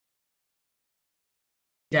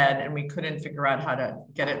dead and we couldn't figure out how to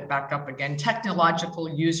get it back up again. Technological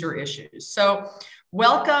user issues. So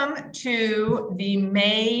welcome to the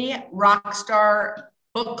May Rockstar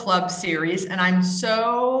Book Club series. And I'm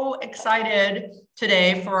so excited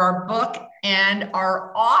today for our book and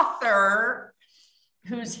our author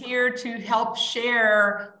who's here to help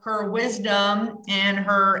share her wisdom and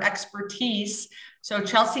her expertise. So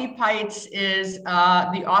Chelsea Peitz is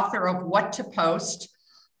the author of What to Post.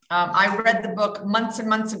 I read the book months and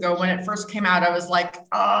months ago when it first came out. I was like,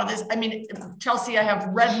 oh, Chelsea, I have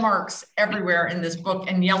red marks everywhere in this book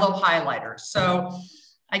and yellow highlighters. So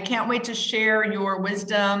I can't wait to share your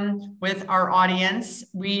wisdom with our audience.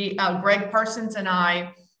 Greg Parsons and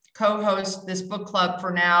I co-host this book club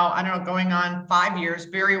for now, I don't know, going on 5 years.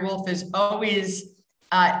 Barry Wolf is always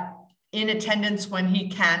in attendance when he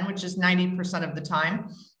can, which is 90% of the time.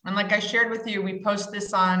 And like I shared with you, we post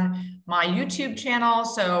this on my YouTube channel.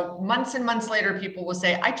 So months and months later, people will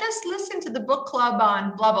say, I just listened to the book club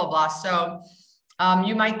on blah, blah, blah. So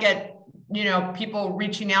you might get, people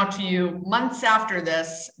reaching out to you months after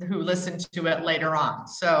this who listened to it later on.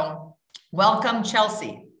 So welcome,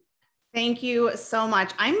 Chelsea. Thank you so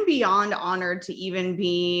much. I'm beyond honored to even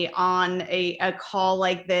be on a call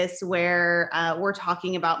like this where we're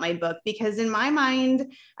talking about my book, because in my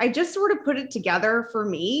mind, I just sort of put it together for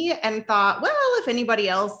me and thought, well, if anybody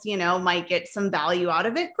else, might get some value out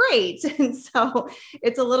of it, great. And so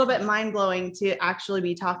it's a little bit mind blowing to actually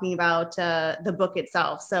be talking about the book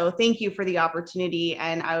itself. So thank you for the opportunity.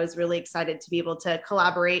 And I was really excited to be able to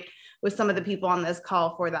collaborate with some of the people on this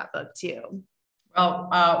call for that book too. Well,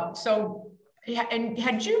 and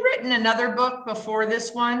had you written another book before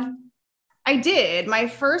this one? I did. My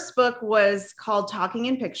first book was called Talking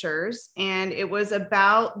in Pictures, and it was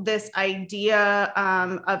about this idea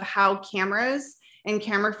of how cameras and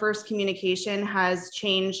camera-first communication has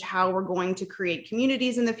changed how we're going to create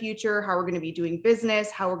communities in the future, how we're going to be doing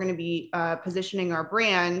business, how we're going to be positioning our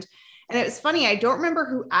brand. And it was funny, I don't remember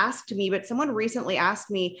who asked me, but someone recently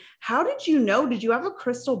asked me, how did you know? Did you have a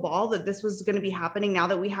crystal ball that this was going to be happening now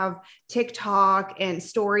that we have TikTok and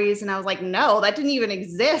stories? And I was like, no, that didn't even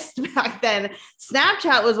exist back then.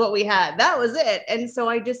 Snapchat was what we had. That was it. And so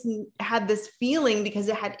I just had this feeling, because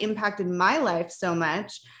it had impacted my life so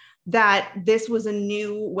much, that this was a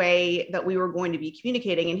new way that we were going to be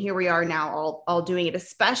communicating. And here we are now all doing it,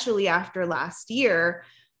 especially after last year,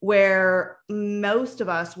 where most of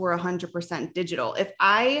us were 100% digital. If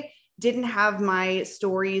I didn't have my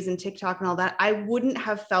stories and TikTok and all that, I wouldn't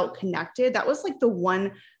have felt connected. That was like the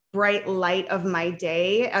one bright light of my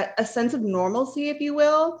day, a sense of normalcy, if you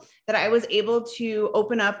will, that I was able to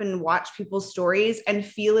open up and watch people's stories and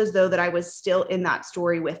feel as though that I was still in that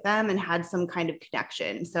story with them and had some kind of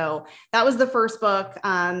connection. So that was the first book,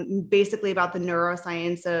 basically about the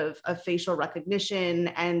neuroscience of facial recognition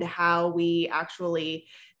and how we actually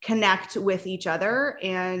connect with each other.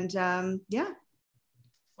 And yeah.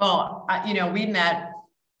 Well, we met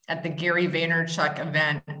at the Gary Vaynerchuk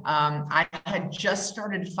event. I had just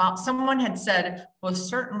started, someone had said, well,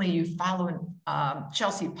 certainly you follow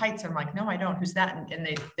Chelsea Peitz. I'm like, no, I don't. Who's that?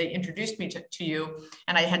 And they introduced me to you.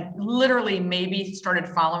 And I had literally maybe started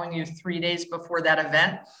following you 3 days before that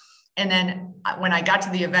event. And then when I got to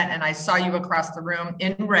the event and I saw you across the room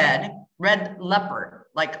in red leopard,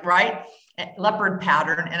 like, right? Leopard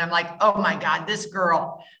pattern. And I'm like, oh my God, this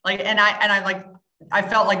girl, like, I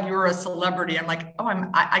felt like you were a celebrity. I'm like, oh,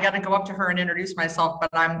 I got to go up to her and introduce myself, but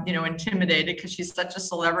I'm, intimidated because she's such a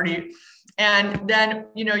celebrity. And then,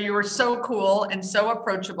 you were so cool and so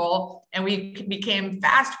approachable, and we became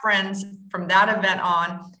fast friends from that event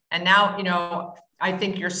on. And now, I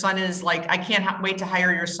think your son is like, I can't wait to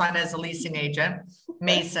hire your son as a leasing agent,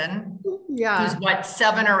 Mason, who's what,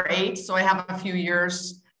 7 or 8. So I have a few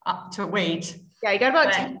years to wait. Yeah, you got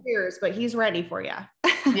about 10 years, but he's ready for you.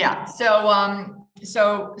 Yeah. So,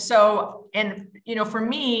 and for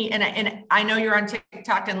me, and I know you're on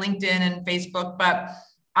TikTok and LinkedIn and Facebook, but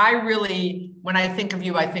when I think of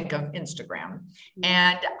you, I think of Instagram,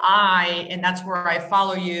 and that's where I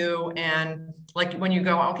follow you. And like when you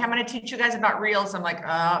go, okay, I'm going to teach you guys about Reels. I'm like,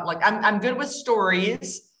 I'm good with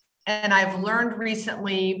stories. And I've learned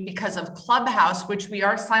recently, because of Clubhouse, which we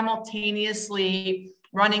are simultaneously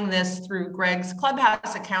running this through Greg's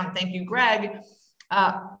Clubhouse account. Thank you, Greg.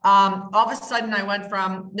 All of a sudden I went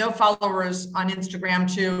from no followers on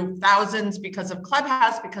Instagram to thousands because of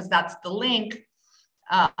Clubhouse, because that's the link.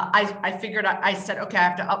 I figured, I said, okay, I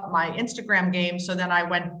have to up my Instagram game. So then I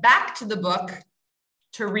went back to the book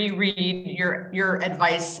to reread your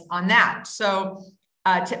advice on that. So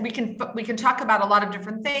we can talk about a lot of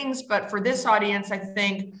different things, but for this audience, I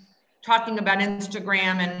think talking about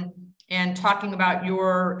Instagram and talking about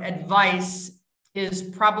your advice is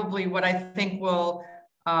probably what I think will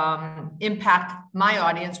impact my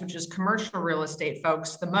audience, which is commercial real estate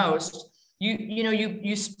folks the most.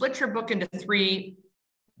 You split your book into three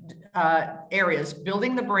areas: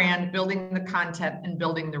 building the brand, building the content, and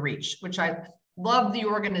building the reach, which I love the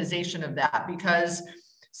organization of that, because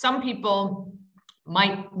some people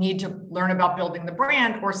might need to learn about building the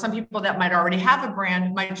brand, or some people that might already have a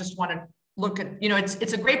brand might just want to look at,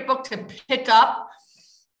 it's a great book to pick up.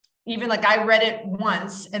 Even like I read it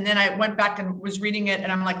once and then I went back and was reading it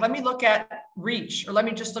and I'm like, let me look at reach, or let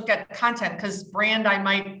me just look at content, because brand, I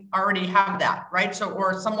might already have that, right? So,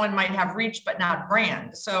 or someone might have reach, but not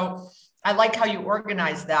brand. So I like how you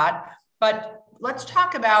organize that. But let's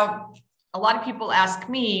talk about, a lot of people ask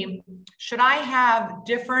me, should I have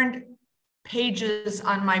different pages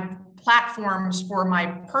on my platforms for my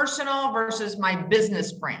personal versus my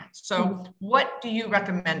business brand? So what do you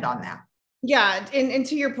recommend on that? Yeah. And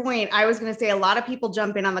to your point, I was going to say a lot of people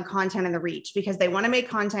jump in on the content and the reach because they want to make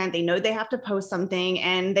content. They know they have to post something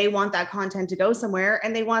and they want that content to go somewhere,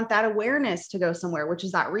 and they want that awareness to go somewhere, which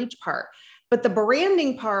is that reach part. But the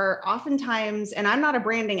branding part, oftentimes, and I'm not a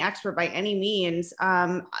branding expert by any means,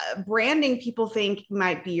 branding people think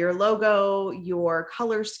might be your logo, your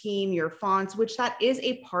color scheme, your fonts, which that is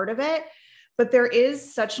a part of it. But there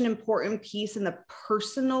is such an important piece in the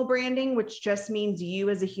personal branding, which just means you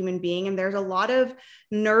as a human being. And there's a lot of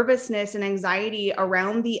nervousness and anxiety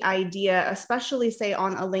around the idea, especially say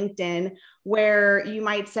on a LinkedIn, where you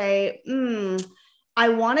might say, I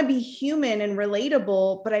want to be human and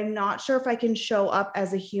relatable, but I'm not sure if I can show up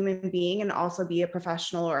as a human being and also be a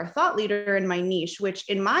professional or a thought leader in my niche, which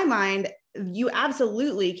in my mind, you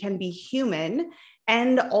absolutely can be human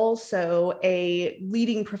and also a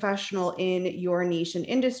leading professional in your niche and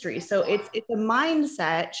industry. So it's a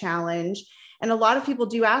mindset challenge. And a lot of people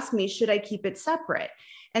do ask me, should I keep it separate?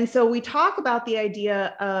 And so we talk about the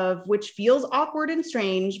idea of, which feels awkward and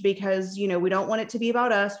strange because, we don't want it to be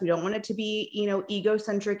about us. We don't want it to be,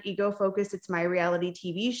 egocentric, ego-focused. It's my reality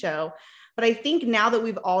TV show. But I think now that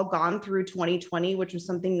we've all gone through 2020, which was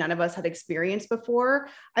something none of us had experienced before,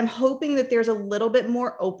 I'm hoping that there's a little bit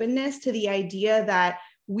more openness to the idea that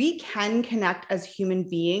we can connect as human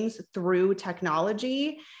beings through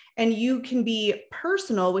technology. And you can be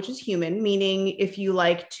personal, which is human, meaning if you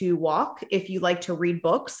like to walk, if you like to read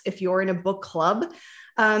books, if you're in a book club,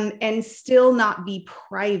 and still not be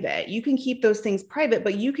private. You can keep those things private,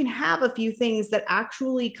 but you can have a few things that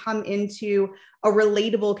actually come into a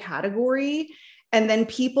relatable category. And then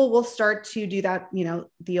people will start to do that,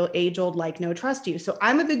 the age old, like, no, trust you. So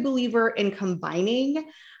I'm a big believer in combining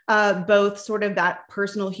both sort of that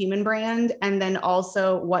personal human brand and then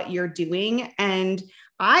also what you're doing. And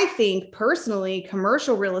I think personally,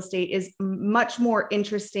 commercial real estate is much more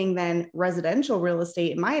interesting than residential real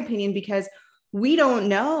estate, in my opinion, because we don't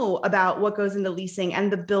know about what goes into leasing and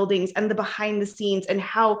the buildings and the behind the scenes and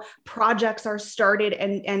how projects are started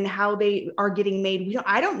and how they are getting made.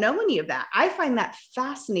 I don't know any of that. I find that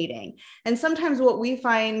fascinating. And sometimes what we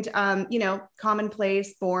find,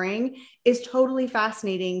 commonplace, boring, is totally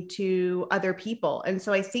fascinating to other people. And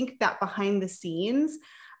so I think that behind the scenes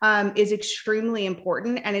is extremely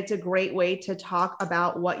important. And it's a great way to talk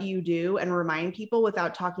about what you do and remind people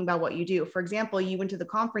without talking about what you do. For example, you went to the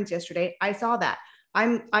conference yesterday. I saw that.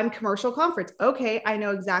 I'm commercial conference. Okay, I know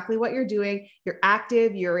exactly what you're doing. You're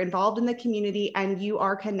active, you're involved in the community, and you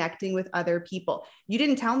are connecting with other people. You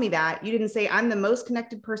didn't tell me that. You didn't say, I'm the most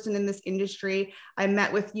connected person in this industry. I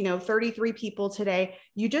met with, 33 people today.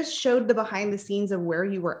 You just showed the behind the scenes of where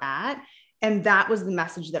you were at. And that was the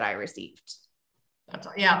message that I received.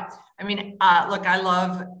 Yeah. I mean, look, I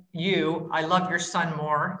love you. I love your son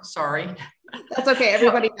more. Sorry. That's okay.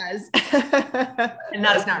 Everybody does. And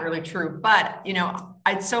that's not really true. But,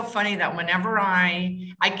 it's so funny that whenever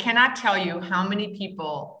I cannot tell you how many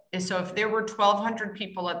people, so if there were 1,200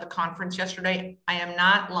 people at the conference yesterday, I am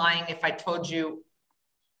not lying if I told you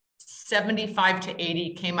 75 to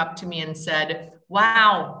 80 came up to me and said,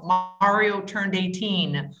 wow, Mario turned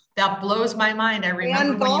 18. That blows my mind. I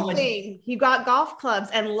remember and golfing. You got golf clubs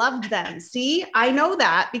and loved them. See, I know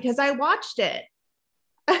that because I watched it.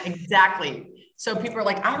 Exactly. So people are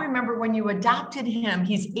like, I remember when you adopted him,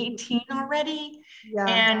 he's 18 already. Yeah.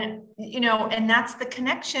 And, and that's the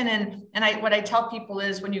connection. And what I tell people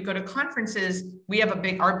is when you go to conferences, we have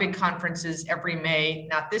our big conferences every May,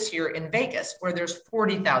 not this year, in Vegas, where there's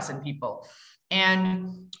 40,000 people.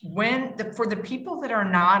 And for the people that are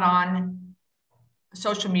not on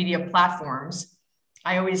social media platforms,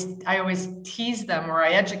 I always tease them or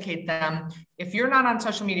I educate them. If you're not on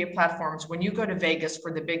social media platforms, when you go to Vegas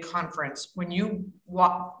for the big conference, when you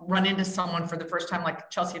run into someone for the first time, like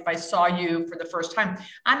Chelsea, if I saw you for the first time,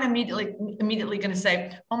 I'm immediately going to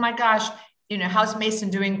say, oh my gosh, how's Mason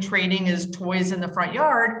doing trading his toys in the front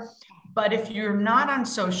yard? But if you're not on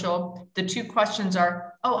social, the two questions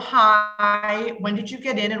are, oh, hi, when did you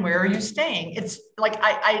get in and where are you staying? It's like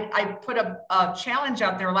I put a challenge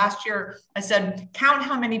out there last year. I said, count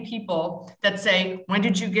how many people that say, when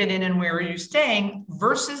did you get in and where are you staying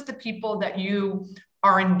versus the people that you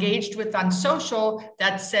are engaged with on social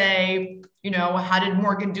that say, how did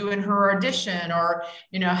Morgan do in her audition? Or,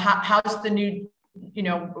 how's the new,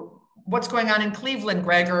 what's going on in Cleveland,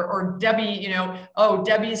 Greg, or Debbie, oh,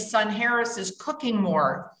 Debbie's son Harris is cooking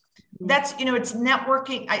more. That's, it's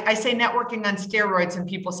networking. I say networking on steroids, and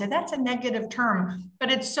people say that's a negative term,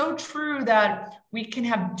 but it's so true that we can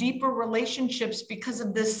have deeper relationships because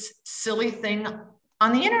of this silly thing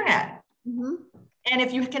on the internet. Mm-hmm. And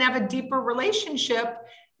if you can have a deeper relationship,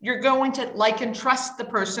 you're going to like and trust the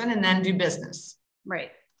person and then do business.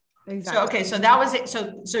 Right. Exactly. So, okay. So that was it.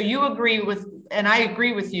 So you agree with, and I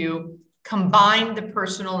agree with you, combine the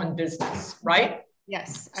personal and business, right?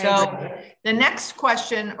 Yes. So the next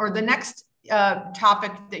question or the next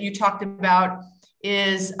topic that you talked about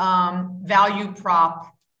is value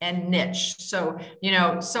prop and niche. So,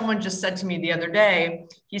 someone just said to me the other day,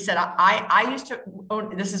 he said, I used to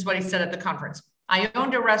own, this is what he said at the conference. I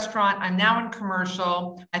owned a restaurant. I'm now in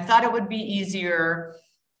commercial. I thought it would be easier.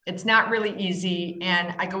 It's not really easy.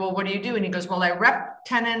 And I go, well, what do you do? And he goes, well, I rep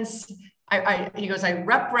tenants. He goes, I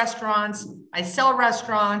rep restaurants. I sell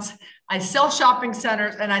restaurants. I sell shopping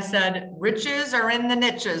centers. And I said, riches are in the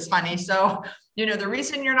niches, honey. So, the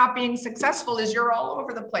reason you're not being successful is you're all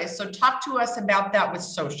over the place. So talk to us about that with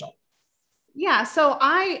social. Yeah. So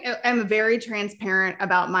I am very transparent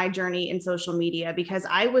about my journey in social media because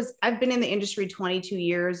I've been in the industry 22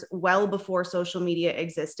 years, well before social media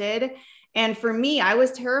existed. And for me, I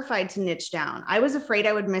was terrified to niche down. I was afraid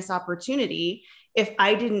I would miss opportunity if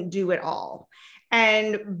I didn't do it all.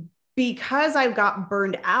 And because I got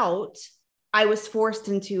burned out, I was forced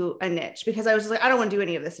into a niche because I was just like, I don't want to do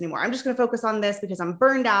any of this anymore. I'm just going to focus on this because I'm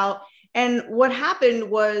burned out. And what happened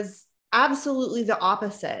was absolutely the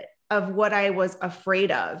opposite of what I was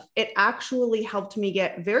afraid of. It actually helped me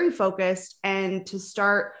get very focused and to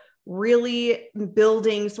start really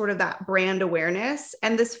building sort of that brand awareness.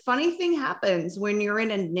 And this funny thing happens when you're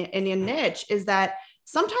in a niche is that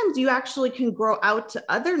sometimes you actually can grow out to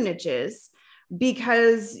other niches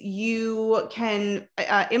because you can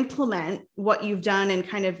implement what you've done and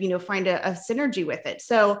kind of, find a synergy with it.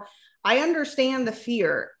 So I understand the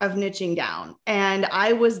fear of niching down, and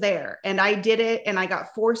I was there and I did it and I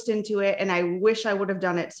got forced into it. And I wish I would have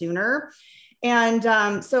done it sooner.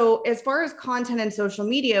 And so as far as content and social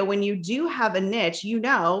media, when you do have a niche,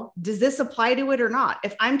 does this apply to it or not?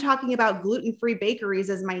 If I'm talking about gluten-free bakeries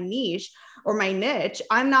as my niche or my niche,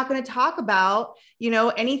 I'm not going to talk about,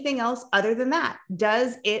 anything else other than that.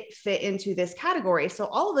 Does it fit into this category? So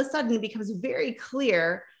all of a sudden it becomes very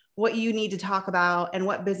clear what you need to talk about and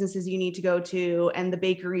what businesses you need to go to and the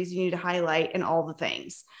bakeries you need to highlight and all the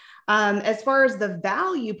things. As far as the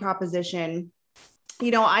value proposition,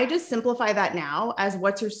 I just simplify that now as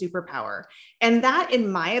what's your superpower. And that,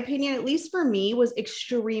 in my opinion, at least for me, was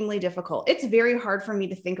extremely difficult. It's very hard for me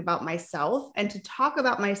to think about myself and to talk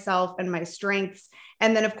about myself and my strengths.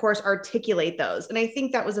 And then, of course, articulate those. And I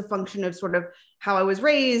think that was a function of sort of how I was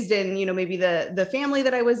raised and, maybe the family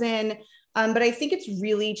that I was in. But I think it's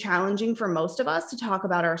really challenging for most of us to talk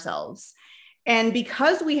about ourselves. And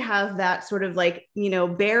because we have that sort of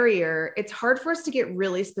barrier, it's hard for us to get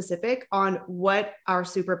really specific on what our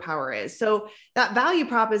superpower is. So that value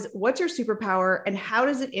prop is what's your superpower and how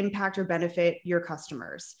does it impact or benefit your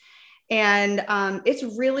customers? And it's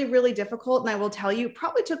really, really difficult. And I will tell you, it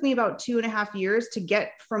probably took me about 2.5 years to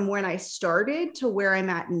get from when I started to where I'm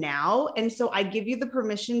at now. And so I give you the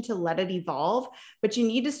permission to let it evolve, but you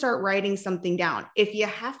need to start writing something down. If you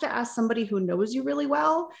have to ask somebody who knows you really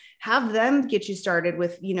well, have them get you started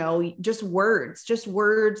with, just words,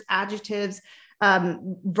 adjectives,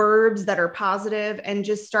 verbs that are positive, and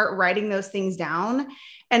just start writing those things down.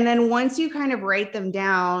 And then once you kind of write them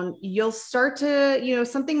down, you'll start to,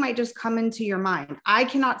 something might just come into your mind. I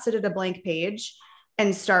cannot sit at a blank page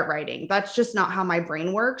and start writing. That's just not how my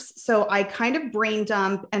brain works. So I kind of brain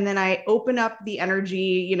dump and then I open up the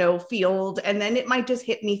energy, field, and then it might just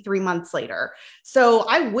hit me 3 months later. So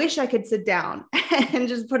I wish I could sit down and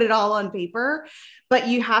just put it all on paper, but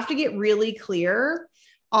you have to get really clear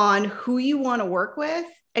on who you want to work with.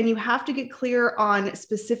 And you have to get clear on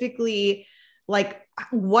specifically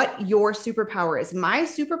what your superpower is. My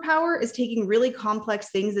superpower is taking really complex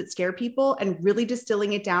things that scare people and really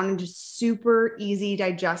distilling it down into super easy,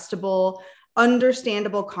 digestible,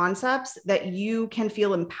 understandable concepts that you can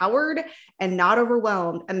feel empowered and not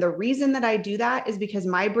overwhelmed. And the reason that I do that is because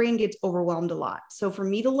my brain gets overwhelmed a lot. So for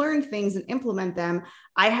me to learn things and implement them,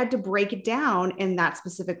 I had to break it down in that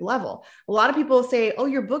specific level. A lot of people say, oh,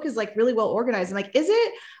 your book is like really well organized. I'm like, is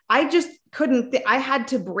it? I just couldn't, I had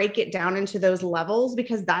to break it down into those levels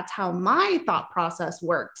because that's how my thought process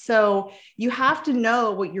works. So you have to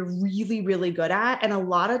know what you're really, really good at. And a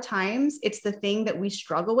lot of times it's the thing that we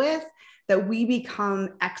struggle with that we become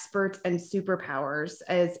experts and superpowers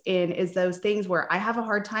is those things where I have a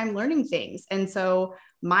hard time learning things. And so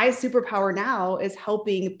my superpower now is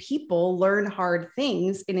helping people learn hard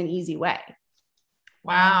things in an easy way.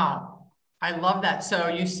 Wow. I love that. So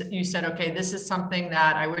you said, okay, this is something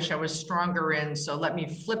that I wish I was stronger in. So let me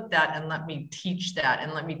flip that and let me teach that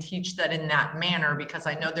and let me teach that in that manner, because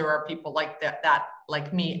I know there are people like that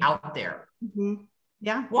like me out there. Mm-hmm.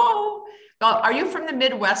 Yeah. Whoa. Well, are you from the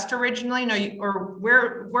Midwest originally? No, or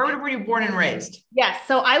where were you born and raised? Yes.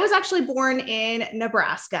 So I was actually born in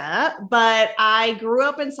Nebraska, but I grew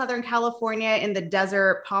up in Southern California in the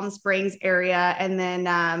desert, Palm Springs area. And then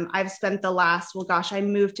I've spent the last, I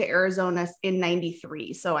moved to Arizona in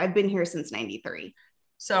 93. So I've been here since 93.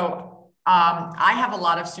 So I have a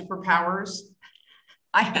lot of superpowers.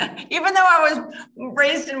 Even though I was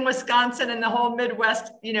raised in Wisconsin and the whole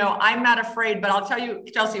Midwest, I'm not afraid, but I'll tell you,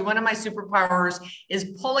 Chelsea, one of my superpowers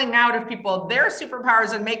is pulling out of people their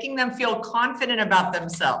superpowers and making them feel confident about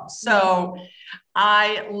themselves. So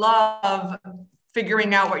I love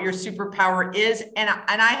figuring out what your superpower is. And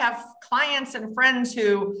I have clients and friends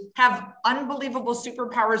who have unbelievable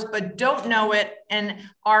superpowers, but don't know it and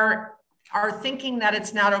are thinking that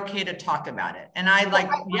it's not okay to talk about it. And I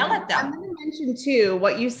yell at them. I'm going to mention too,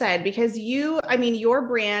 what you said, because your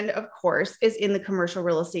brand, of course, is in the commercial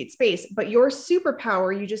real estate space, but your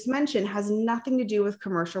superpower you just mentioned has nothing to do with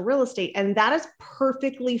commercial real estate. And that is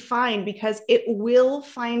perfectly fine because it will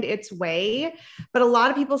find its way. But a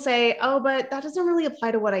lot of people say, oh, but that doesn't really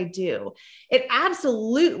apply to what I do. It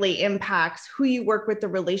absolutely impacts who you work with, the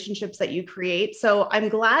relationships that you create. So I'm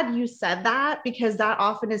glad you said that, because that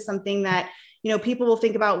often is something that people will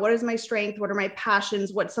think about. What is my strength? What are my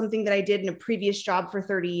passions? What's something that I did in a previous job for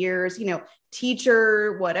 30 years,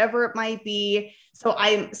 teacher, whatever it might be. So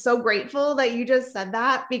I'm so grateful that you just said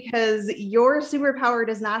that, because your superpower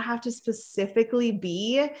does not have to specifically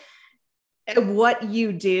be what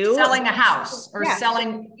you do. Selling a house or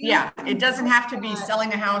selling. Yeah. It doesn't have to be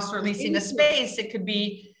selling a house or leasing a space. It could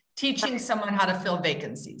be teaching someone how to fill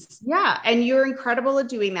vacancies. Yeah. And you're incredible at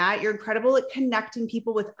doing that. You're incredible at connecting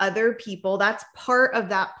people with other people. That's part of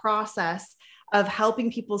that process of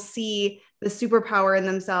helping people see the superpower in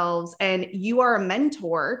themselves. And you are a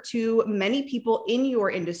mentor to many people in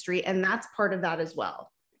your industry. And that's part of that as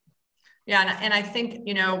well. Yeah. And I think,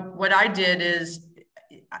 what I did is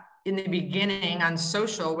in the beginning on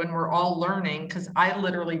social, when we're all learning, because I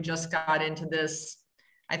literally just got into this,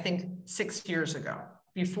 I think 6 years ago.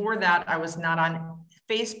 Before that, I was not on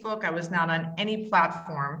Facebook. I was not on any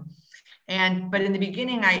platform. But in the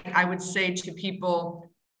beginning, I would say to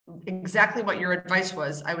people exactly what your advice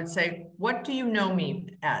was. I would say, what do you know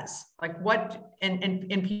me as? Like what?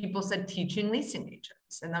 And people said teaching leasing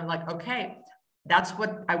agents. And I'm like, okay, that's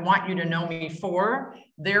what I want you to know me for.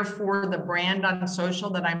 Therefore, the brand on social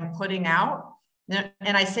that I'm putting out.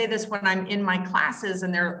 And I say this when I'm in my classes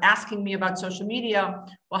and they're asking me about social media.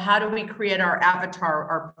 Well, how do we create our avatar,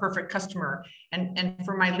 our perfect customer? And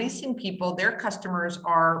for my leasing people, their customers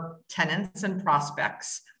are tenants and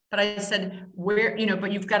prospects. But I said,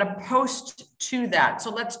 but you've got to post to that. So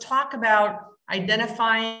let's talk about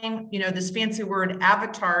identifying, this fancy word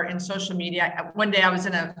avatar in social media. One day I was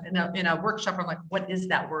in a workshop. I'm like, what is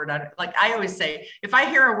that word? I always say, if I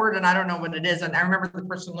hear a word and I don't know what it is, and I remember the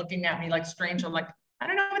person looking at me like strange, I'm like, I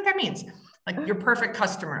don't know what that means. Like your perfect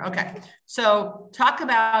customer. Okay. So talk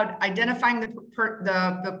about identifying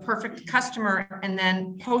the perfect customer and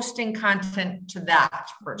then posting content to that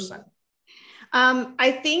person.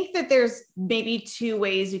 I think that there's maybe two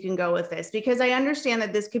ways you can go with this, because I understand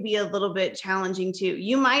that this could be a little bit challenging too.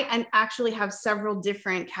 You might actually have several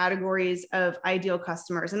different categories of ideal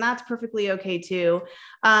customers, and that's perfectly okay too.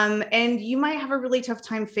 And you might have a really tough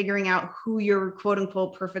time figuring out who your quote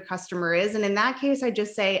unquote perfect customer is. And in that case, I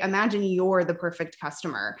just say, imagine you're the perfect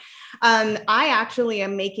customer. I actually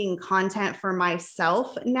am making content for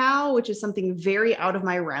myself now, which is something very out of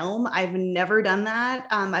my realm. I've never done that.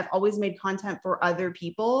 I've always made content for other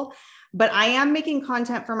people, but I am making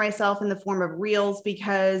content for myself in the form of reels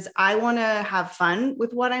because I want to have fun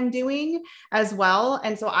with what I'm doing as well.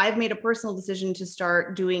 And so I've made a personal decision to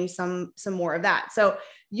start doing some more of that. So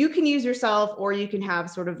you can use yourself, or you can have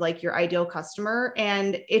sort of like your ideal customer,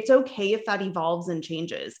 and it's okay if that evolves and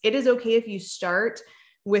changes. It is okay if you start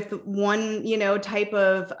with one, type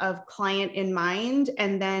of client in mind,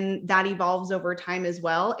 and then that evolves over time as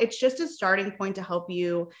well. It's just a starting point to help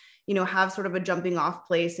you, have sort of a jumping off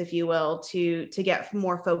place, if you will, to get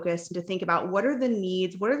more focused and to think about what are the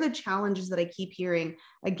needs, what are the challenges that I keep hearing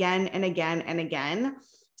again and again and again.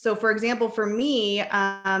 So for example, for me,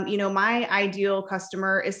 my ideal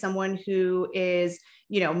customer is someone who is,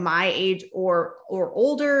 my age or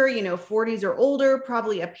older, 40s or older,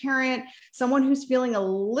 probably a parent, someone who's feeling a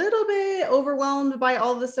little bit overwhelmed by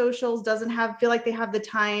all the socials, doesn't feel like they have the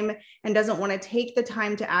time, and doesn't want to take the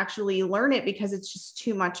time to actually learn it because it's just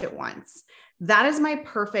too much at once. That is my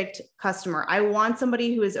perfect customer. I want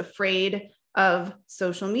somebody who is afraid of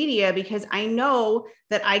social media because I know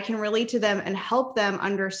that I can relate to them and help them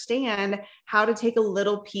understand how to take a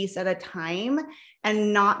little piece at a time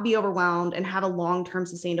and not be overwhelmed, and have a long-term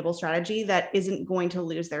sustainable strategy that isn't going to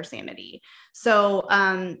lose their sanity. So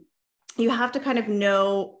you have to kind of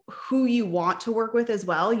know who you want to work with as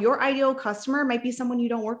well. Your ideal customer might be someone you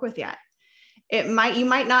don't work with yet. You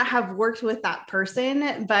might not have worked with that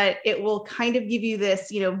person, but it will kind of give you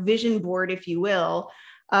this, vision board, if you will,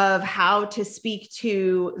 of how to speak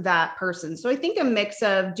to that person. So I think a mix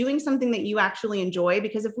of doing something that you actually enjoy,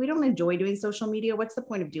 because if we don't enjoy doing social media, what's the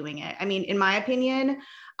point of doing it? I mean, in my opinion,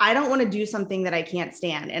 I don't want to do something that I can't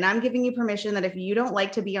stand. And I'm giving you permission that if you don't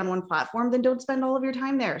like to be on one platform, then don't spend all of your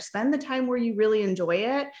time there. Spend the time where you really enjoy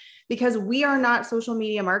it, because we are not social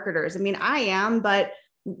media marketers. I mean, I am, but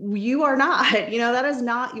you are not, that is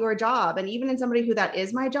not your job. And even in somebody who that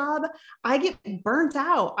is my job, I get burnt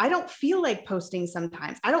out. I don't feel like posting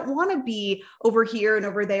sometimes. I don't want to be over here and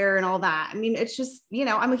over there and all that. I mean, it's just,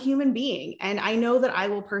 I'm a human being, and I know that I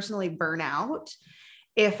will personally burn out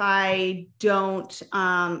if I don't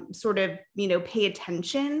sort of, pay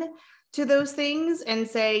attention to those things and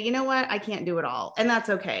say, you know what, I can't do it all. And that's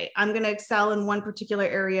okay. I'm going to excel in one particular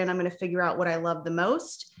area, and I'm going to figure out what I love the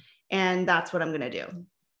most. And that's what I'm going to do.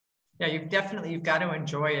 Yeah, you've got to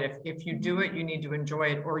enjoy it. If you do it, you need to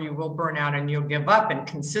enjoy it, or you will burn out and you'll give up. And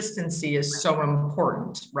consistency is so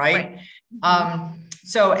important, right?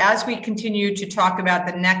 So as we continue to talk about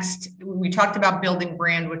we talked about building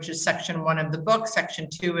brand, which is section 1 of the book. Section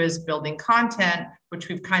 2 is building content, which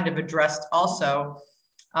we've kind of addressed also.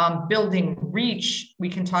 Building reach, we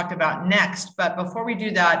can talk about next. But before we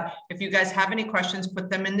do that, if you guys have any questions, put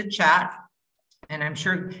them in the chat. And I'm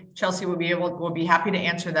sure Chelsea will be happy to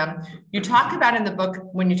answer them. You talk about in the book,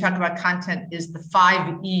 when you talk about content, is the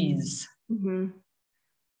 5 E's. Mm-hmm. Do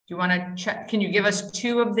you want to check? Can you give us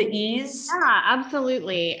 2 of the E's? Yeah,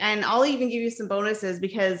 absolutely. And I'll even give you some bonuses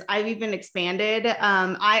because I've even expanded.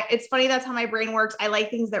 It's funny, that's how my brain works. I like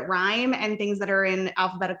things that rhyme and things that are in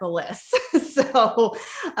alphabetical lists. So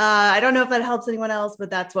I don't know if that helps anyone else, but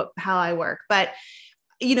that's how I work. But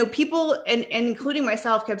people, and including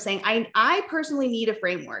myself, kept saying, I personally need a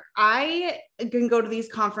framework. I can go to these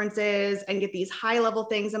conferences and get these high level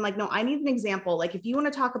things. I'm like, no, I need an example. Like, if you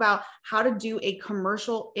want to talk about how to do a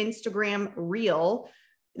commercial Instagram reel,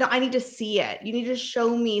 no, I need to see it. You need to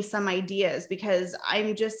show me some ideas, because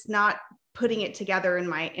I'm just not putting it together in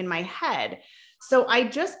my head. So I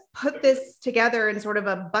just put this together in sort of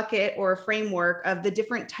a bucket or a framework of the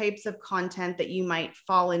different types of content that you might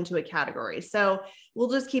fall into a category. So we'll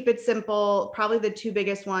just keep it simple. Probably the 2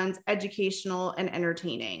 biggest ones, educational and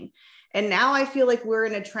entertaining. And now I feel like we're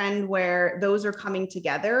in a trend where those are coming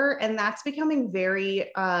together, and that's becoming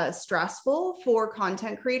very stressful for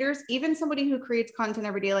content creators, even somebody who creates content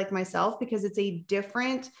every day like myself, because it's a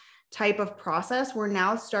different type of process. We're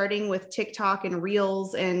now starting with TikTok and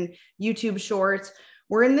Reels and YouTube Shorts.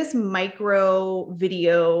 We're in this micro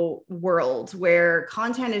video world where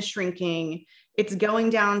content is shrinking. It's going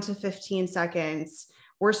down to 15 seconds.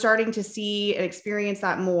 We're starting to see and experience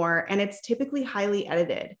that more, and it's typically highly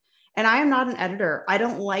edited. And I am not an editor. I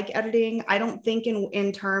don't like editing. I don't think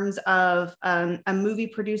in terms of a movie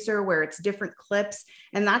producer where it's different clips.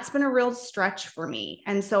 And that's been a real stretch for me.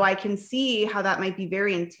 And so I can see how that might be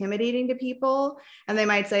very intimidating to people. And they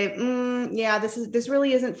might say, yeah, this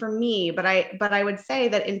really isn't for me. But I would say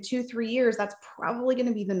that in 2-3 years, that's probably going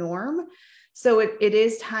to be the norm. So it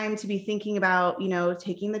is time to be thinking about,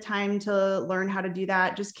 taking the time to learn how to do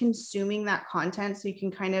that, just consuming that content so you can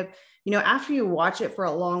kind of, after you watch it for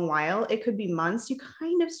a long while, it could be months, you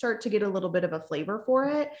kind of start to get a little bit of a flavor for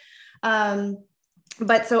it.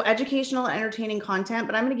 But so educational and entertaining content,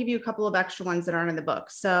 but I'm going to give you a couple of extra ones that aren't in the book.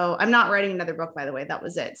 So I'm not writing another book, by the way, that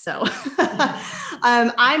was it. So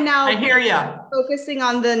I'm now I hear you. Focusing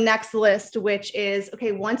on the next list, which is,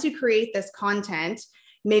 okay, once you create this content,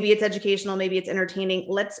 maybe it's educational, maybe it's entertaining,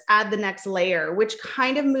 let's add the next layer, which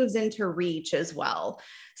kind of moves into reach as well.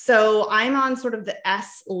 So I'm on sort of the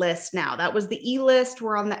S list now. That was the E list,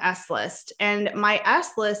 we're on the S list. And my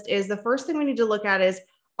S list is the first thing we need to look at is,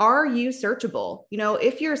 are you searchable? You know,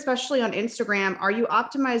 if you're especially on Instagram, are you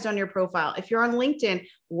optimized on your profile? If you're on LinkedIn,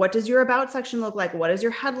 what does your about section look like? What does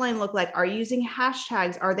your headline look like? Are you using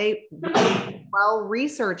hashtags? Are they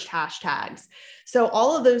well-researched hashtags? So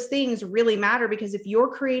all of those things really matter, because if you're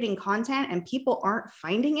creating content and people aren't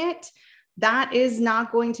finding it, that is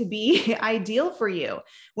not going to be ideal for you.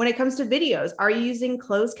 When it comes to videos, are you using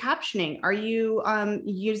closed captioning? Are you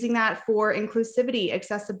using that for inclusivity,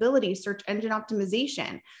 accessibility, search engine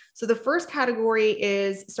optimization? So the first category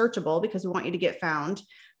is searchable, because we want you to get found.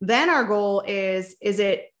 Then our goal is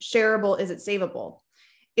it shareable? Is it savable?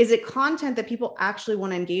 Is it content that people actually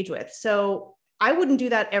want to engage with? So I wouldn't do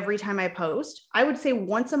that every time I post. I would say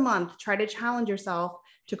once a month, try to challenge yourself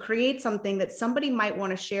to create something that somebody might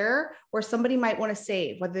want to share or somebody might want to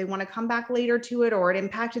save, whether they want to come back later to it or it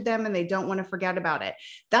impacted them and they don't want to forget about it.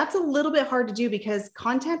 That's a little bit hard to do, because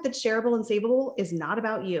content that's shareable and savable is not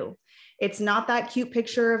about you. It's not that cute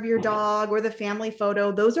picture of your dog or the family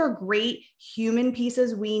photo. Those are great human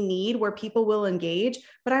pieces we need where people will engage,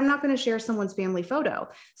 but I'm not going to share someone's family photo.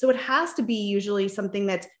 So it has to be usually something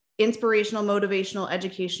that's inspirational, motivational,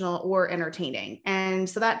 educational, or entertaining. And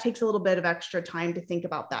so that takes a little bit of extra time to think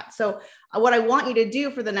about that. So what I want you to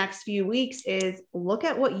do for the next few weeks is look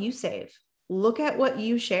at what you save, look at what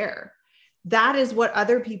you share. That is what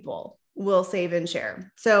other people will save and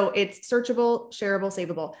share. So it's searchable, shareable,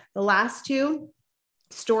 savable. The last two,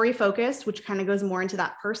 story focused, which kind of goes more into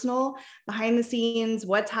that personal, behind the scenes,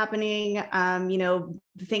 what's happening. You know,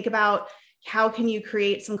 think about how can you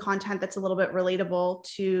create some content that's a little bit relatable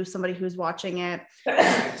to somebody who's watching it.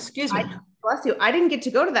 Excuse me. Bless you. I didn't get to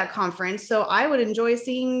go to that conference, so I would enjoy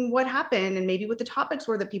seeing what happened and maybe what the topics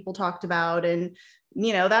were that people talked about and,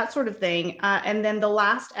 you know, that sort of thing. And then the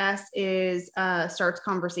last S is starts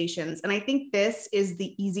conversations. And I think this is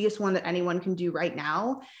the easiest one that anyone can do right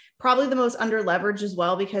now. Probably the most under leveraged as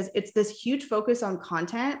well, because it's this huge focus on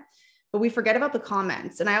content, but we forget about the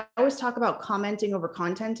comments. And I always talk about commenting over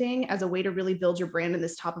contenting as a way to really build your brand in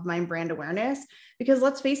this top of mind brand awareness, because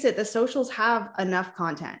let's face it, the socials have enough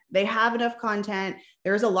content. They have enough content.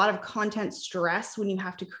 There's a lot of content stress when you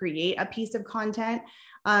have to create a piece of content.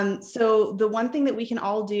 So the one thing that we can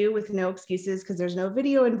all do with no excuses, because there's no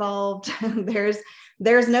video involved,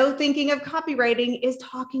 there's no thinking of copywriting, is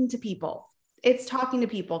talking to people. It's talking to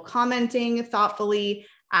people, commenting thoughtfully,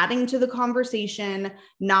 adding to the conversation,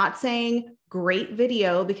 not saying great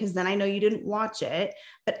video, because then I know you didn't watch it,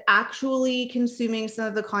 but actually consuming some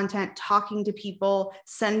of the content, talking to people,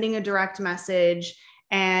 sending a direct message,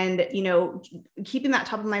 and, you know, keeping that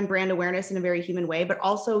top of mind brand awareness in a very human way. But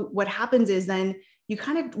also what happens is then you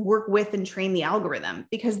kind of work with and train the algorithm,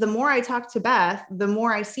 because the more I talk to Beth, the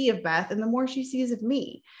more I see of Beth and the more she sees of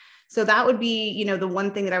me. So that would be, you know, the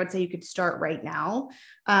one thing that I would say you could start right now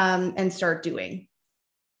and start doing.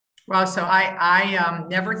 Well, so I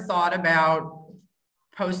never thought about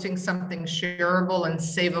posting something shareable and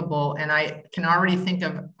savable. And I can already think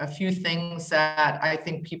of a few things that I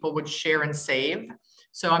think people would share and save.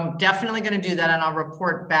 So I'm definitely going to do that, and I'll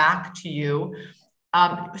report back to you.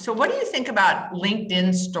 So what do you think about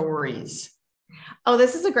LinkedIn stories? Oh,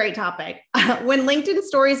 this is a great topic. When LinkedIn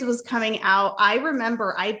Stories was coming out, I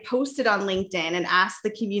remember I posted on LinkedIn and asked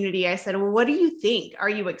the community, I said, well, what do you think? Are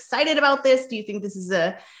you excited about this? Do you think this is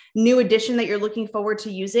a new addition that you're looking forward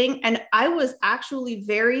to using? And I was actually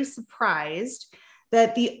very surprised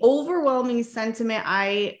that the overwhelming sentiment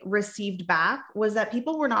I received back was that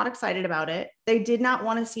people were not excited about it. They did not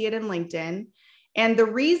want to see it in LinkedIn. And the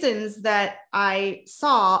reasons that I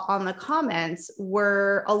saw on the comments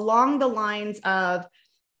were along the lines of,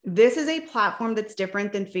 this is a platform that's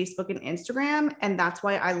different than Facebook and Instagram, and that's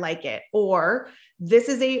why I like it. Or this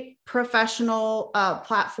is a professional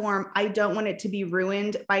platform. I don't want it to be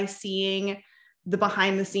ruined by seeing the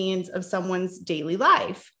behind the scenes of someone's daily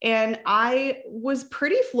life. And I was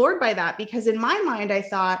pretty floored by that, because in my mind, I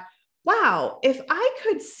thought, wow, if I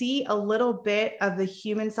could see a little bit of the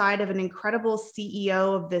human side of an incredible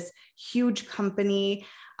CEO of this huge company,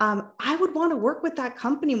 I would want to work with that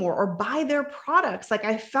company more or buy their products. Like,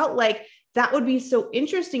 I felt like that would be so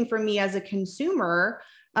interesting for me as a consumer,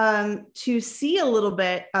 to see a little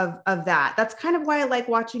bit of that. That's kind of why I like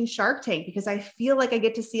watching Shark Tank, because I feel like I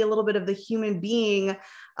get to see a little bit of the human being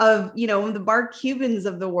of, you know, the Mark Cubans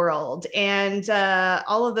of the world and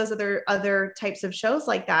all of those other types of shows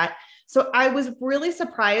like that. So I was really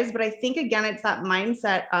surprised, but I think, again, it's that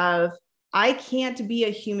mindset of I can't be a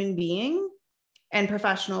human being and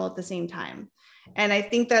professional at the same time. And I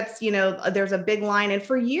think that's, you know, there's a big line. And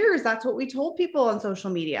for years, that's what we told people on social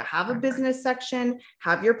media. Have a business section,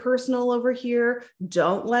 have your personal over here.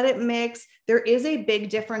 Don't let it mix. There is a big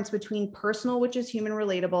difference between personal, which is human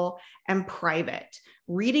relatable, and private.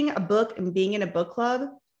 Reading a book and being in a book club,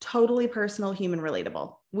 totally personal, human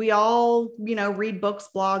relatable. We all, you know, read books,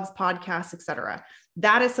 blogs, podcasts, etc.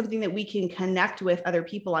 That is something that we can connect with other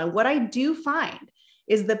people on. What I do find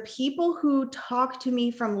is the people who talk to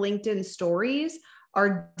me from LinkedIn stories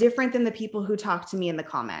are different than the people who talk to me in the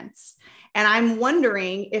comments. And I'm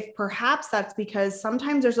wondering if perhaps that's because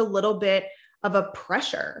sometimes there's a little bit of a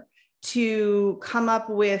pressure to come up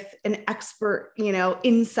with an expert, you know,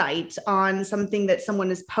 insight on something that someone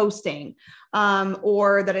is posting,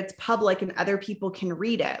 or that it's public and other people can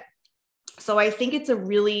read it. So I think it's a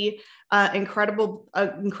really incredible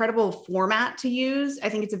format to use. I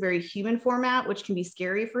think it's a very human format, which can be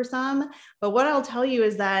scary for some. But what I'll tell you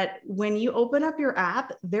is that when you open up your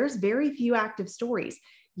app, there's very few active stories.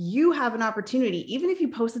 You have an opportunity, even if you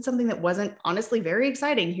posted something that wasn't honestly very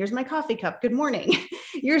exciting. Here's my coffee cup. Good morning.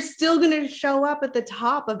 You're still going to show up at the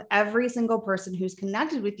top of every single person who's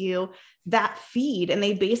connected with you, that feed, and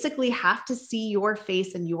they basically have to see your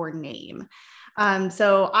face and your name.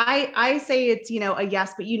 So I say it's, you know, a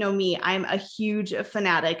yes, but you know me, I'm a huge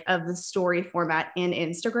fanatic of the story format in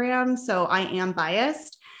Instagram. So I am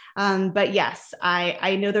biased. But yes,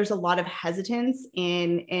 I know there's a lot of hesitance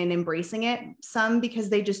in embracing it. Some because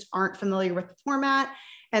they just aren't familiar with the format.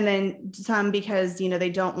 And then some because, you know, they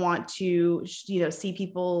don't want to, you know, see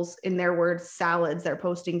people's, in their words, salads they're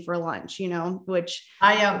posting for lunch, you know, which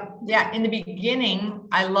yeah, in the beginning,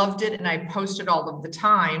 I loved it and I posted all of the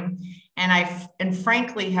time. And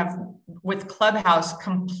frankly have with Clubhouse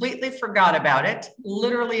completely forgot about it,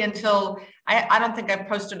 literally until I don't think I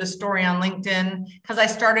posted a story on LinkedIn because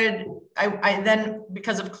I then,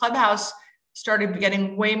 because of Clubhouse, started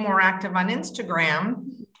getting way more active on Instagram.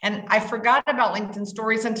 And I forgot about LinkedIn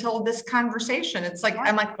stories until this conversation. It's like,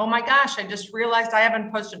 I'm like, oh my gosh, I just realized I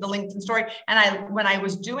haven't posted a LinkedIn story. And when I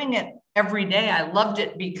was doing it every day, I loved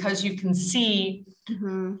it because you can see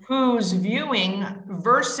who's viewing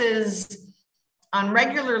versus on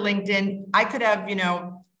regular LinkedIn, I could have, you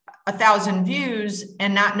know, 1,000 views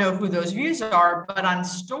and not know who those views are. But on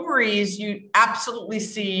stories, you absolutely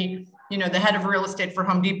see, you know, the head of real estate for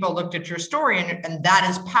Home Depot looked at your story, and that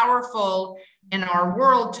is powerful in our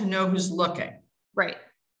world to know who's looking. Right.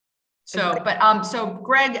 So, but so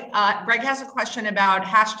Greg has a question about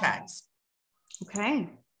hashtags. Okay.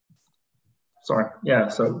 Sorry. Yeah.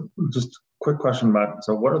 So just quick question about,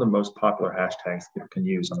 so what are the most popular hashtags people can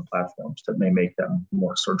use on the platforms that may make them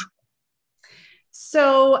more searchable?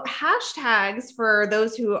 So hashtags, for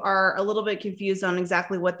those who are a little bit confused on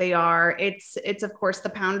exactly what they are, it's of course the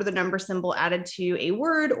pound or the number symbol added to a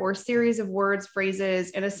word or series of words,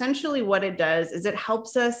 phrases. And essentially what it does is it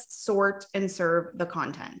helps us sort and serve the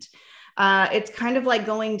content. It's kind of like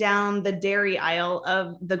going down the dairy aisle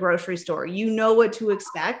of the grocery store. You know what to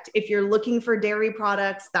expect. If you're looking for dairy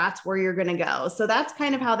products, that's where you're going to go. So that's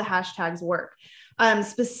kind of how the hashtags work.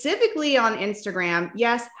 Specifically on Instagram,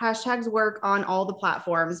 yes, hashtags work on all the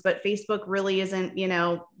platforms, but Facebook really isn't, you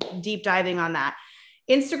know, deep diving on that.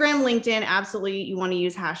 Instagram, LinkedIn, absolutely, you want to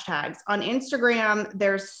use hashtags. On Instagram,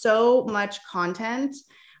 there's so much content.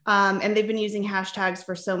 And they've been using hashtags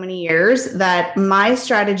for so many years that my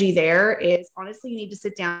strategy there is, honestly, you need to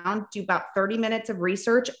sit down, do about 30 minutes of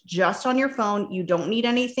research just on your phone. You don't need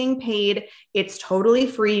anything paid. It's totally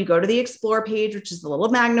free. You go to the Explore page, which is the little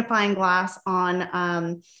magnifying glass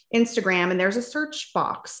on Instagram, and there's a search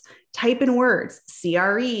box. Type in words,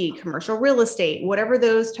 CRE, commercial real estate, whatever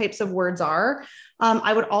those types of words are.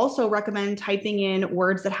 I would also recommend typing in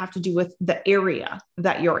words that have to do with the area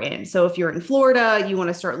that you're in. So if you're in Florida, you want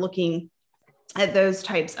to start looking at those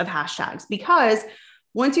types of hashtags, because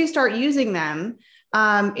once you start using them,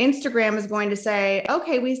 Instagram is going to say,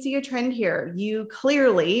 okay, we see a trend here. You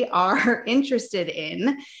clearly are interested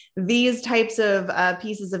in these types of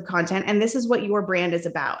pieces of content, and this is what your brand is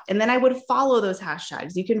about. And then I would follow those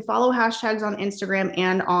hashtags. You can follow hashtags on Instagram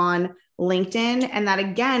and on LinkedIn. And that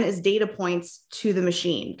again is data points to the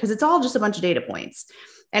machine, because it's all just a bunch of data points.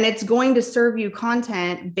 and it's going to serve you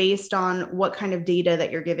content based on what kind of data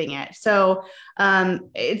that you're giving it. So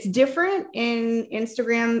it's different in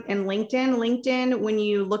Instagram and LinkedIn. LinkedIn, when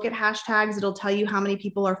you look at hashtags, it'll tell you how many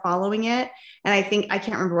people are following it. And I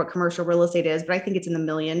can't remember what commercial real estate is, but I think it's in the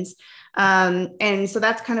millions. And so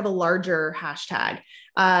that's kind of a larger hashtag.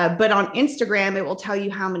 But on Instagram, it will tell you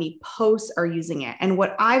how many posts are using it. And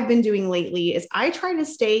what I've been doing lately is I try to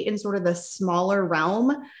stay in sort of the smaller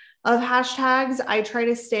realm of hashtags. I try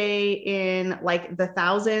to stay in like the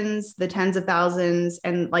thousands, the tens of thousands,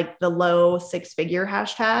 and like the low six-figure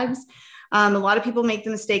hashtags. A lot of people make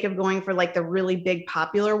the mistake of going for like the really big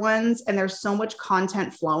popular ones, and there's so much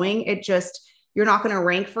content flowing. You're not going to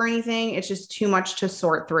rank for anything. It's just too much to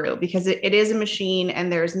sort through because it is a machine and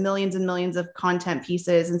there's millions and millions of content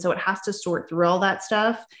pieces. And so it has to sort through all that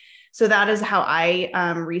stuff. So that is how I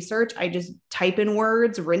research. I just type in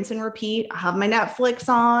words, rinse and repeat. I have my Netflix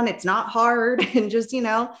on. It's not hard. And just,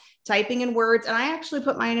 typing in words. And I actually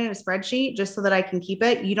put mine in a spreadsheet just so that I can keep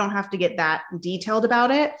it. You don't have to get that detailed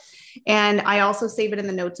about it. And I also save it in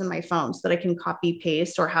the notes on my phone so that I can copy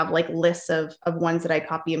paste or have like lists of ones that I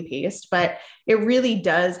copy and paste. But it really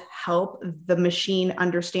does help the machine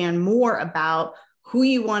understand more about who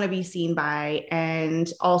you want to be seen by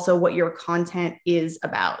and also what your content is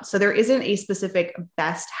about. So there isn't a specific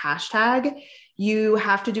best hashtag. You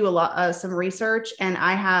have to do some research. And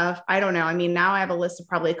I don't know. I mean, now I have a list of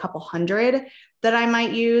probably a couple hundred that I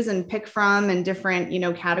might use and pick from in different,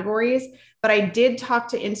 categories. But I did talk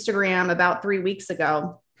to Instagram about 3 weeks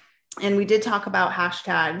ago, and we did talk about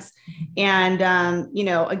hashtags. And,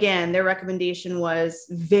 again, their recommendation was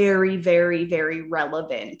very, very, very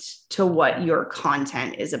relevant to what your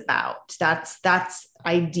content is about. That's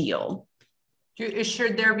ideal.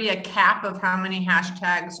 Should there be a cap of how many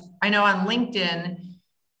hashtags? I know on LinkedIn,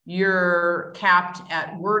 you're capped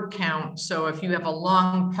at word count. So if you have a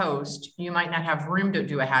long post, you might not have room to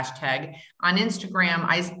do a hashtag. On Instagram,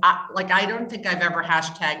 I don't think I've ever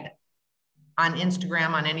hashtagged on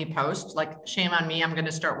Instagram on any post. Like, shame on me, I'm going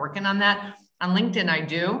to start working on that. On LinkedIn, I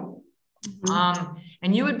do. Mm-hmm.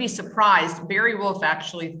 And you would be surprised. Barry Wolf,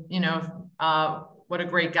 actually, what a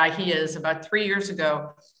great guy he is. About 3 years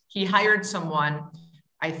ago, he hired someone,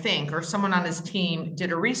 I think, or someone on his team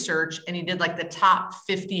did a research, and he did like the top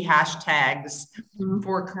 50 hashtags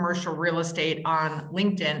for commercial real estate on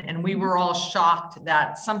LinkedIn. And we were all shocked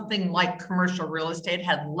that something like commercial real estate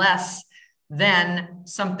had less than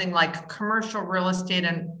something like commercial real estate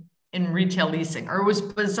and in retail leasing, or it was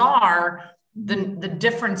bizarre, the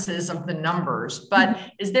differences of the numbers. But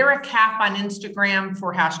is there a cap on Instagram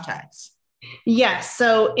for hashtags? Yes.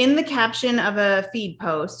 So in the caption of a feed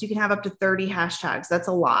post, you can have up to 30 hashtags. That's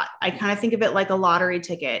a lot. I kind of think of it like a lottery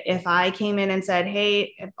ticket. If I came in and said,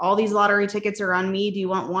 hey, all these lottery tickets are on me, do you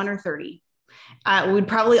want 1 or 30? We'd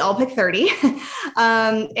probably all pick 30.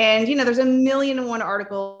 And, there's a million and one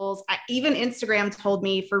articles. Even Instagram told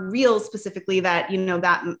me for Reels specifically that,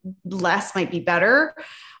 that less might be better.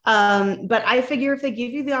 But I figure if they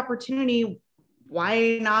give you the opportunity,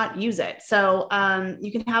 why not use it? So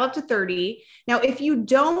you can have up to 30. Now, if you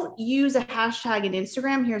don't use a hashtag in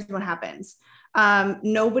Instagram, here's what happens.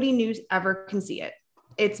 Nobody new ever can see it.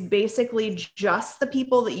 It's basically just the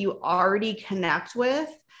people that you already connect with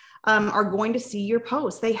are going to see your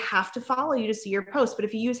post. They have to follow you to see your post. But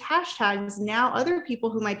if you use hashtags, now other people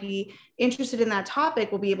who might be interested in that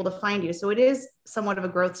topic will be able to find you. So it is somewhat of a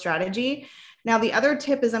growth strategy. Now, the other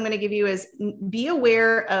tip I'm going to give you is be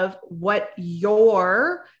aware of what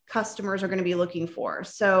your customers are going to be looking for.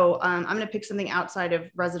 So I'm going to pick something outside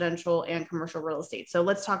of residential and commercial real estate. So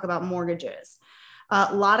let's talk about mortgages.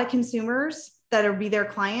 A lot of consumers that will be their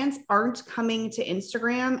clients aren't coming to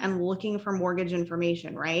Instagram and looking for mortgage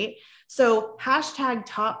information, right? So hashtag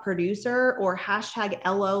top producer or hashtag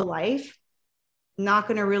LO life, not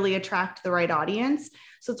going to really attract the right audience.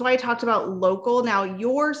 So that's why I talked about local. Now,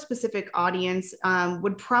 your specific audience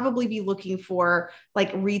would probably be looking for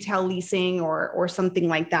like retail leasing or something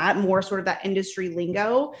like that, more sort of that industry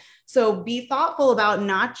lingo. So be thoughtful about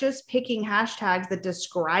not just picking hashtags that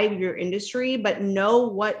describe your industry, but know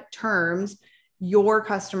what terms your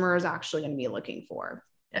customer is actually going to be looking for.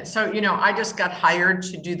 So, I just got hired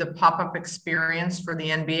to do the pop-up experience for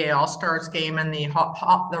the NBA All-Stars game and the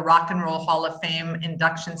Rock and Roll Hall of Fame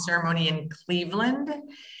induction ceremony in Cleveland.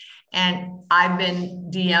 And I've been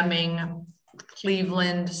DMing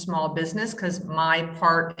Cleveland small business because my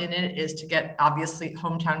part in it is to get, obviously,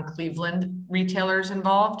 hometown Cleveland retailers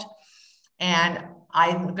involved. And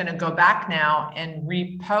I'm going to go back now and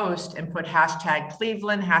repost and put hashtag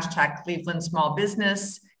Cleveland small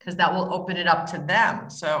business, because that will open it up to them.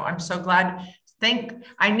 So I'm so glad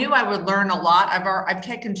I knew I would learn a lot. I've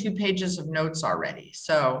taken 2 pages of notes already.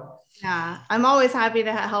 So yeah, I'm always happy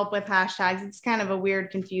to help with hashtags. It's kind of a weird,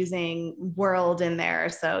 confusing world in there.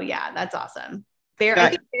 So yeah, that's awesome. I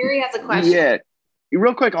think Barry has a question. Yeah,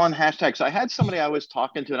 real quick on hashtags. I had somebody I was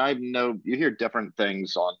talking to, and I know you hear different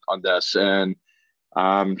things on this, and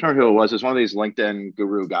I'm trying to remember who it was. It's one of these LinkedIn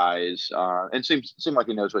guru guys, and seemed like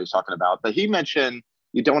he knows what he's talking about. But he mentioned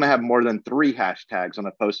you don't want to have more than 3 hashtags on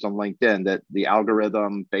a post on LinkedIn, that the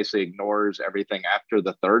algorithm basically ignores everything after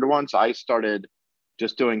the 3rd one. So I started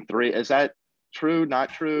just doing 3. Is that true? Not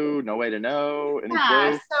true? No way to know? Any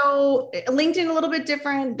clue? So LinkedIn a little bit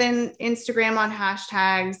different than Instagram on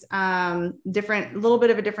hashtags. A little bit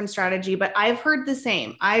of a different strategy, but I've heard the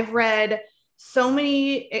same. I've read so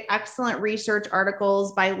many excellent research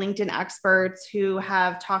articles by LinkedIn experts who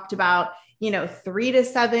have talked about, 3 to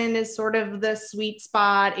 7 is sort of the sweet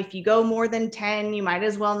spot. If you go more than 10, you might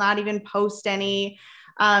as well not even post any.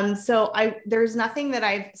 So there's nothing that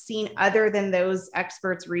I've seen other than those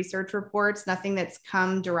experts' research reports, nothing that's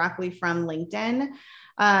come directly from LinkedIn.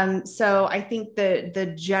 So I think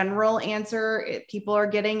the general answer people are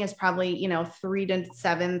getting is probably, 3 to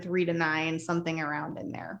 7, 3 to 9, something around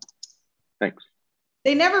in there. Thanks.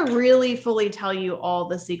 They never really fully tell you all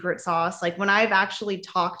the secret sauce. Like when I've actually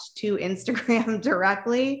talked to Instagram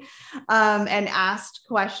directly and asked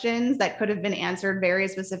questions that could have been answered very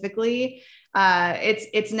specifically,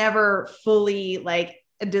 it's never fully like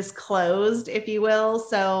disclosed, if you will.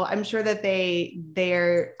 So I'm sure that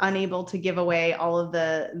they're unable to give away all of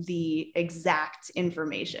the exact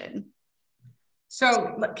information.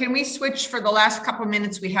 So can we switch for the last couple of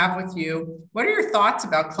minutes we have with you? What are your thoughts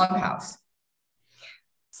about Clubhouse?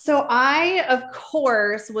 So I, of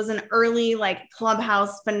course, was an early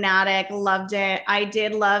Clubhouse fanatic, loved it. I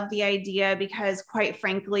did love the idea because quite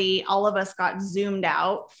frankly, all of us got zoomed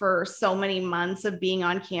out for so many months of being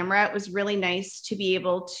on camera. It was really nice to be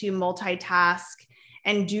able to multitask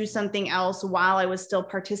and do something else while I was still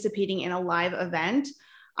participating in a live event.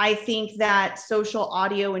 I think that social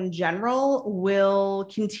audio in general will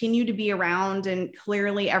continue to be around, and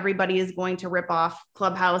clearly everybody is going to rip off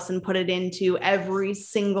Clubhouse and put it into every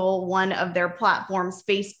single one of their platforms.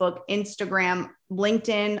 Facebook, Instagram,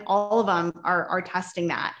 LinkedIn, all of them are testing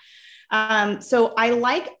that. So I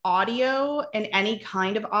like audio and any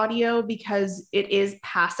kind of audio because it is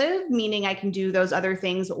passive, meaning I can do those other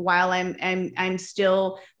things while I'm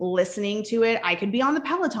still listening to it. I could be on the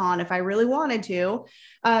Peloton if I really wanted to.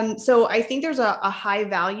 So I think there's a high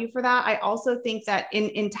value for that. I also think that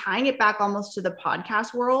in tying it back almost to the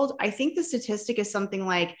podcast world, I think the statistic is something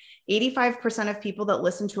like 85% of people that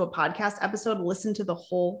listen to a podcast episode listen to the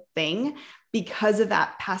whole thing because of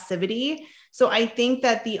that passivity. So I think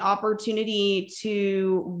that the opportunity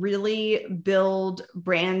to really build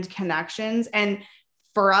brand connections, and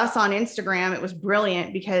for us on Instagram, it was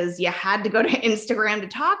brilliant because you had to go to Instagram to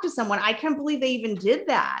talk to someone. I can't believe they even did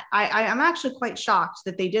that. I'm actually quite shocked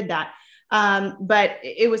that they did that. But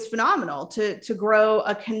it was phenomenal to grow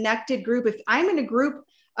a connected group. If I'm in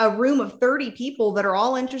a room of 30 people that are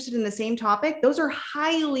all interested in the same topic, those are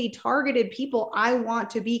highly targeted people I want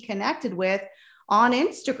to be connected with on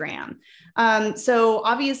Instagram. So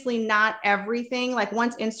obviously not everything, like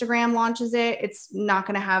once Instagram launches it, it's not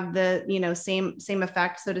going to have the, same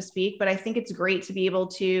effect, so to speak. But I think it's great to be able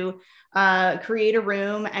to create a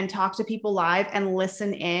room and talk to people live and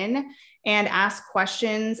listen in and ask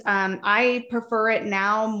questions. I prefer it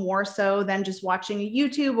now more so than just watching a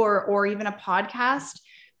YouTube or even a podcast,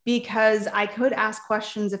 because I could ask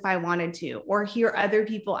questions if I wanted to, or hear other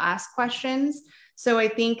people ask questions. So I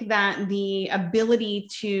think that the ability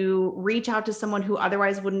to reach out to someone who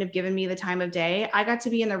otherwise wouldn't have given me the time of day, I got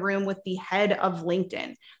to be in the room with the head of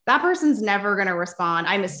LinkedIn. That person's never going to respond,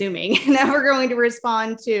 I'm assuming, never going to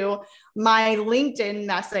respond to my LinkedIn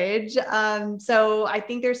message. So I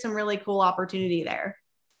think there's some really cool opportunity there.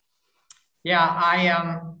 Yeah,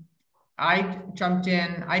 I jumped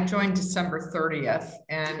in, I joined December 30th,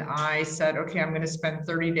 and I said, okay, I'm going to spend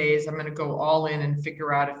 30 days. I'm going to go all in and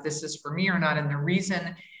figure out if this is for me or not. And the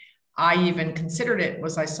reason I even considered it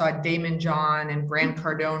was I saw Damon John and Grant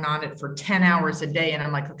Cardone on it for 10 hours a day. And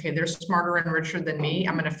I'm like, okay, they're smarter and richer than me.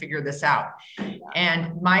 I'm going to figure this out.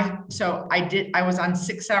 And I was on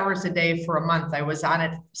 6 hours a day for a month. I was on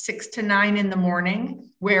it 6 to 9 in the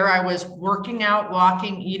morning, where I was working out,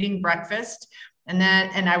 walking, eating breakfast.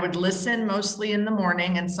 And I would listen mostly in the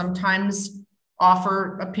morning and sometimes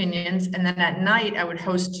offer opinions. And then at night, I would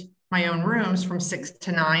host my own rooms from 6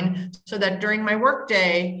 to 9 so that during my work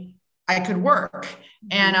day, I could work.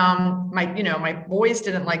 And my boys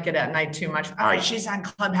didn't like it at night too much. Oh, she's on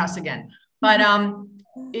Clubhouse again. But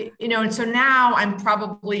And so now I'm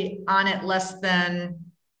probably on it less than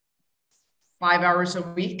 5 hours a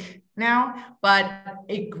week now, but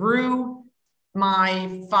it grew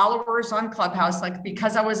my followers on Clubhouse, like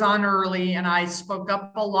because I was on early and I spoke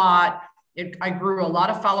up a lot, I grew a lot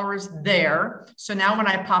of followers there. So now when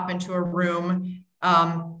I pop into a room,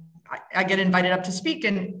 I get invited up to speak,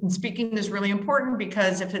 and speaking is really important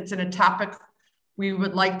because if it's in a topic we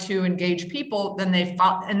would like to engage people, then they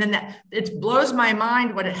follow, and then it blows my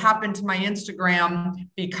mind what had happened to my Instagram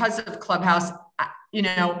because of Clubhouse.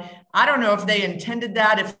 I don't know if they intended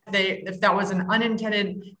that, if that was an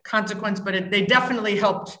unintended consequence, but they definitely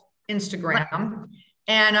helped Instagram.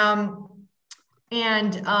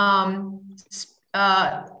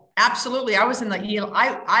 Absolutely, I was in the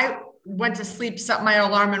I went to sleep, set my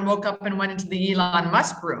alarm, and woke up and went into the Elon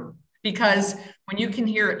Musk room, because when you can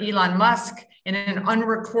hear Elon Musk in an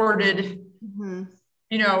unrecorded,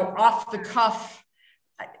 off the cuff,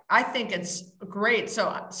 I think it's great. So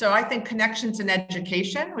I think connections and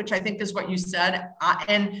education, which I think is what you said,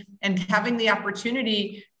 and having the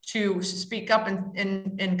opportunity to speak up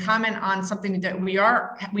and comment on something that we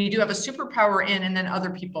do have a superpower in, and then other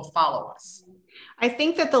people follow us. I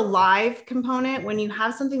think that the live component, when you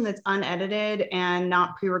have something that's unedited and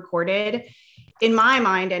not pre-recorded, in my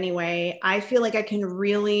mind anyway, I feel like I can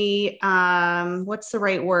really, what's the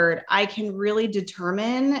right word? I can really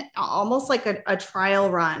determine, almost like a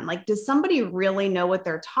trial run. Like, does somebody really know what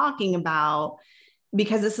they're talking about?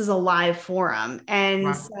 Because this is a live forum. And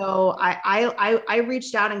wow. So I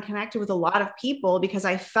reached out and connected with a lot of people because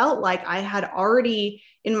I felt like I had already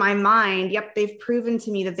in my mind, yep, they've proven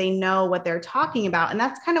to me that they know what they're talking about. And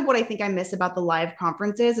that's kind of what I think I miss about the live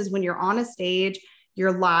conferences, is when you're on a stage,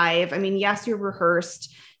 you're live. I mean, yes, you're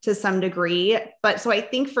rehearsed to some degree, but so I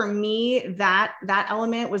think for me, that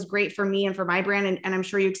element was great for me and for my brand. And I'm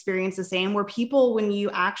sure you experienced the same, where people, when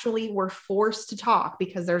you actually were forced to talk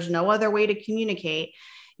because there's no other way to communicate,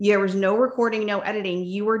 there was no recording, no editing,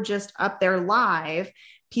 you were just up there live.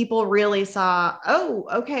 People really saw, oh,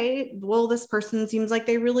 okay, well, this person seems like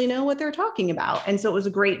they really know what they're talking about. And so it was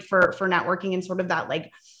great for networking and sort of that like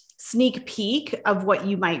sneak peek of what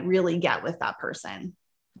you might really get with that person.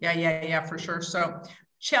 Yeah, for sure. So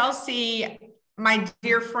Chelsea, my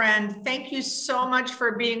dear friend, thank you so much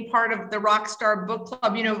for being part of the Rockstar Book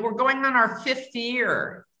Club. We're going on our 5th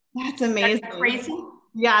year. That's amazing. That's crazy.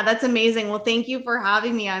 Yeah, that's amazing. Well, thank you for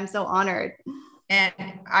having me. I'm so honored. And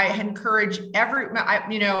I encourage Lee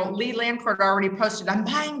Landcourt already posted, I'm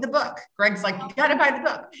buying the book. Greg's like, you got to buy the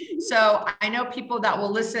book. So I know people that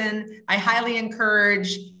will listen. I highly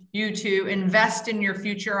encourage you to invest in your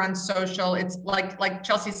future on social. It's like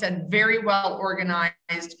Chelsea said, very well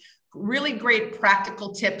organized, really great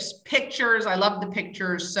practical tips, pictures. I love the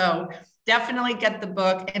pictures. So definitely get the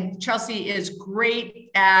book. And Chelsea is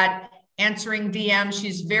great at answering DMs.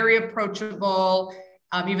 She's very approachable.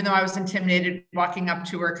 Even though I was intimidated walking up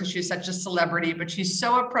to her because she's such a celebrity, but she's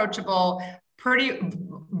so approachable,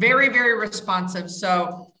 very, very responsive.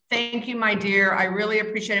 So thank you, my dear. I really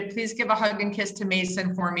appreciate it. Please give a hug and kiss to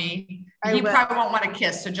Mason for me. He probably won't want a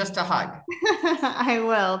kiss, so just a hug. I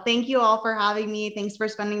will. Thank you all for having me. Thanks for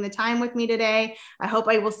spending the time with me today. I hope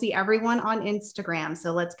I will see everyone on Instagram.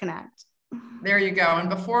 So let's connect. There you go. And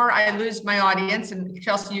before I lose my audience, and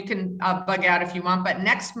Chelsea, you can bug out if you want, but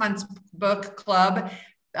next month's book club,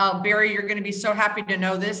 Barry, you're going to be so happy to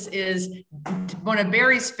know this is one of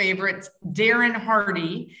Barry's favorites, Darren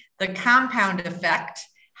Hardy, The Compound Effect,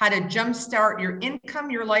 How to Jumpstart Your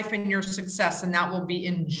Income, Your Life, and Your Success. And that will be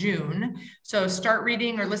in June. So start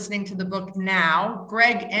reading or listening to the book now.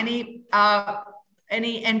 Greg, any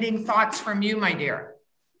ending thoughts from you, my dear?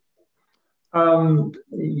 I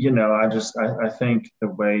think the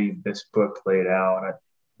way this book laid out,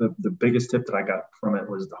 the biggest tip that I got from it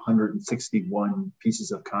was the 161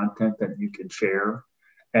 pieces of content that you can share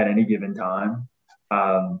at any given time.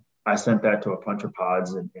 I sent that to a bunch of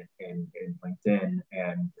pods in LinkedIn,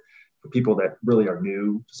 and for people that really are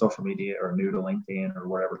new to social media or new to LinkedIn or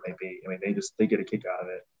whatever it may be, I mean, they get a kick out of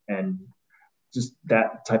it. And just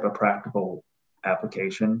that type of practical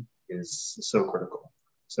application is so critical.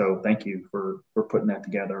 So thank you for putting that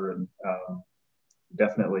together, and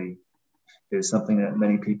definitely is something that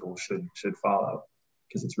many people should follow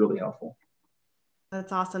because it's really helpful.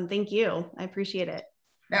 That's awesome. Thank you. I appreciate it.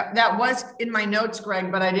 That was in my notes, Greg,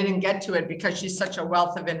 but I didn't get to it because she's such a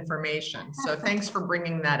wealth of information. So thanks for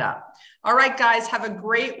bringing that up. All right, guys, have a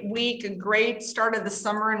great week, a great start of the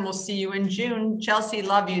summer, and we'll see you in June. Chelsea,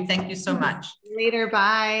 love you. Thank you so much. Later.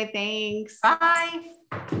 Bye. Thanks. Bye.